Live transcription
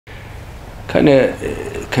kind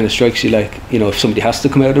of strikes you like, you know, if somebody has to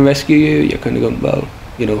come out and rescue you, you're kind of going, well,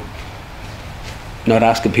 you know, not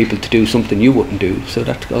asking people to do something you wouldn't do. So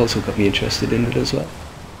that also got me interested in it as well.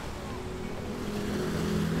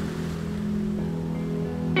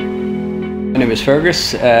 My name is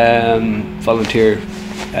Fergus, volunteer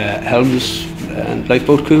helms and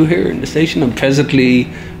lifeboat crew here in the station. I'm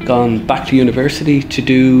presently gone back to university to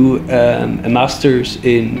do a master's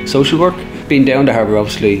in social work. Being down the harbour,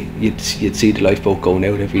 obviously, you'd see the lifeboat going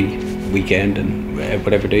out every weekend and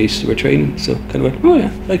whatever days we're training. So kind of went, oh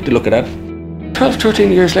yeah, I'd like to look at that. 12,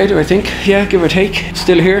 13 years later, I think, yeah, give or take.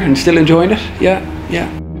 Still here and still enjoying it, yeah.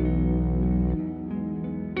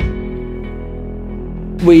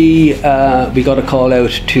 We got a call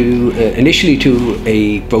out to initially to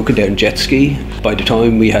a broken down jet ski. By the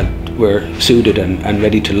time we were suited and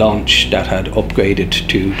ready to launch, that had upgraded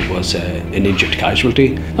to was an injured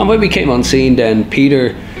casualty. And when we came on scene, then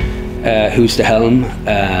Peter, who's the helm,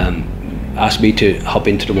 asked me to hop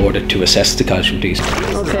into the water to assess the casualties.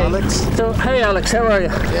 Okay, Alex. So, hey Alex, how are you?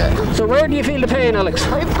 Yeah. So where do you feel the pain, Alex?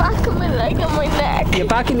 My back of my leg and my neck. Your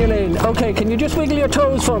back and your leg. Okay, can you just wiggle your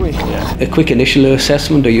toes for me? Yeah. A quick initial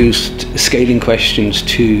assessment. I used scaling questions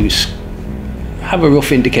to have a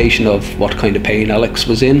rough indication of what kind of pain Alex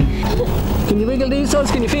was in. Can you wiggle these toes?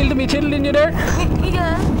 Can you feel them tiddling you there?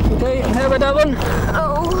 Yeah. Okay, and how about that one?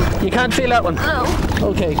 Oh. You can't feel that one? No.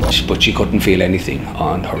 Okay. But she couldn't feel anything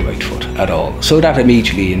on her right foot at all. So that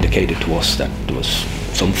immediately indicated to us that there was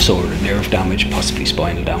some sort of nerve damage, possibly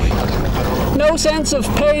spinal damage. No sense of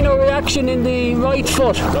pain or reaction in the right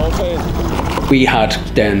foot? No pain. We had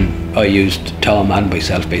then, I used Tom and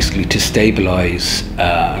myself basically to stabilise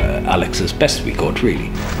Alex as best we could, really.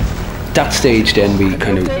 At that stage then we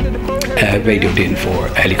kind of radioed in for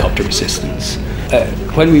helicopter assistance.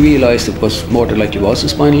 When we realised it was more than likely was a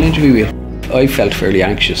spinal injury, I felt fairly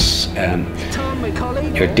anxious.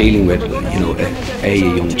 You're dealing with, you know, a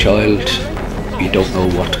young child. You don't know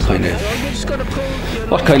what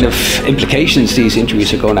kind of implications these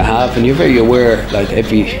injuries are going to have, and you're very aware like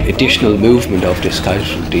every additional movement of this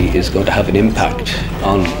casualty is going to have an impact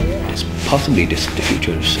on possibly the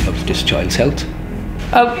future of this child's health.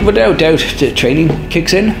 Without doubt, the training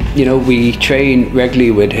kicks in. You know, we train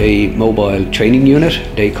regularly with a mobile training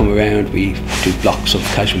unit. They come around, we do blocks of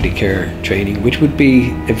casualty care training, which would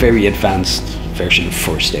be a very advanced version of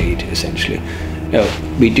first aid, essentially. Now,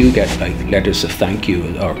 we do get like letters of thank you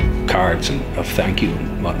or cards of thank you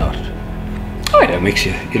and whatnot. Oh, that makes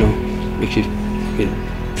you, you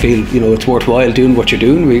feel, you know, it's worthwhile doing what you're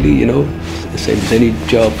doing, really, you know. It's the same as any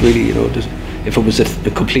job, really, you know. If it was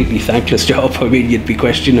a completely thankless job, I mean, you'd be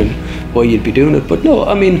questioning why you'd be doing it. But no,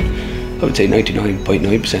 I mean, I would say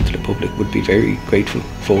 99.9% of the public would be very grateful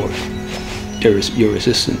for your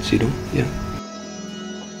assistance, you know, yeah.